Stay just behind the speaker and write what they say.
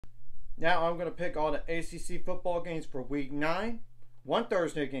Now I'm going to pick all the ACC football games for Week 9. One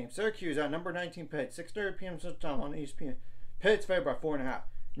Thursday game. Syracuse at number 19 Pitt. 6:30 p.m. Central Time on ESPN. Pitt's favored by 4.5.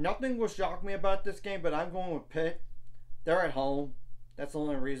 Nothing will shock me about this game, but I'm going with Pitt. They're at home. That's the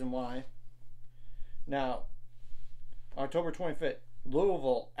only reason why. Now, October 25th.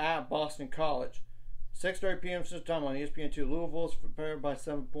 Louisville at Boston College. 6:30 p.m. Central Time on ESPN2. Louisville's favored by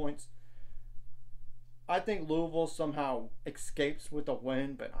 7 points. I think Louisville somehow escapes with a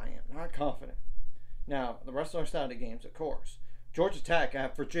win, but I am not confident. Now, the rest of our Saturday games, of course. Georgia Tech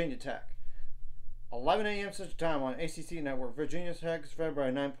at Virginia Tech. 11 a.m. Central Time on ACC Network. Virginia Tech is favored by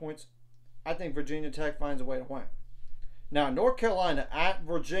 9 points. I think Virginia Tech finds a way to win. Now, North Carolina at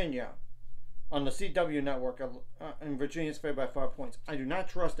Virginia on the CW Network. And Virginia is favored by 5 points. I do not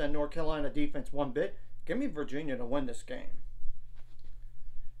trust that North Carolina defense one bit. Give me Virginia to win this game.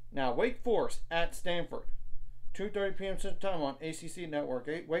 Now, Wake Forest at Stanford. 2:30 p.m. Central Time on ACC Network.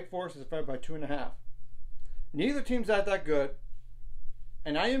 Wake Forest is favored by 2.5. Neither team's that good.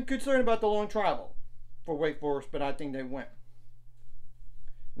 And I am concerned about the long travel for Wake Forest, but I think they win.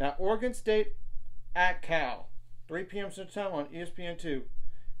 Now, Oregon State at Cal. 3 p.m. Central Time on ESPN2.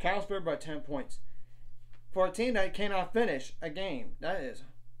 Cal's favored by 10 points. For a team that cannot finish a game, that is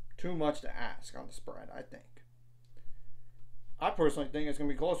too much to ask on the spread, I think. I personally think it's going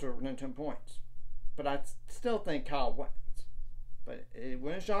to be closer than 10 points. But I still think Cal wins. But it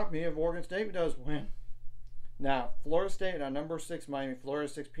wouldn't shock me if Oregon State does win. Now, Florida State at number 6, Miami, Florida,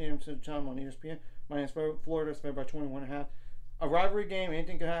 6 p.m. Central Time on ESPN. Florida is favored by 21.5. A rivalry game,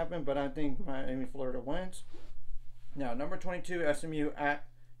 anything can happen, but I think Miami, Florida wins. Now, number 22, SMU at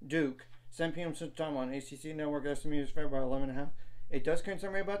Duke, 7 p.m. Central Time on ACC Network. SMU is favored by 11.5. It does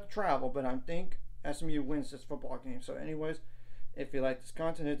concern me about the travel, but I think SMU wins this football game. So, anyways, if you like this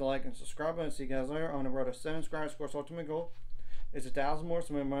content, hit the like and subscribe button. See you guys later. On the road to 7 subscribers. Of course, ultimate goal is 1,000 more.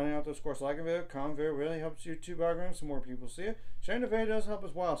 So, money out there. Of course, like a video, comment video really helps YouTube algorithm. So more people see it. Sharing the video does help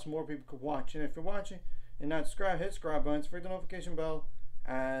as well, so more people can watch. And if you're watching and not subscribed, hit subscribe button. Hit the notification bell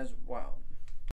as well.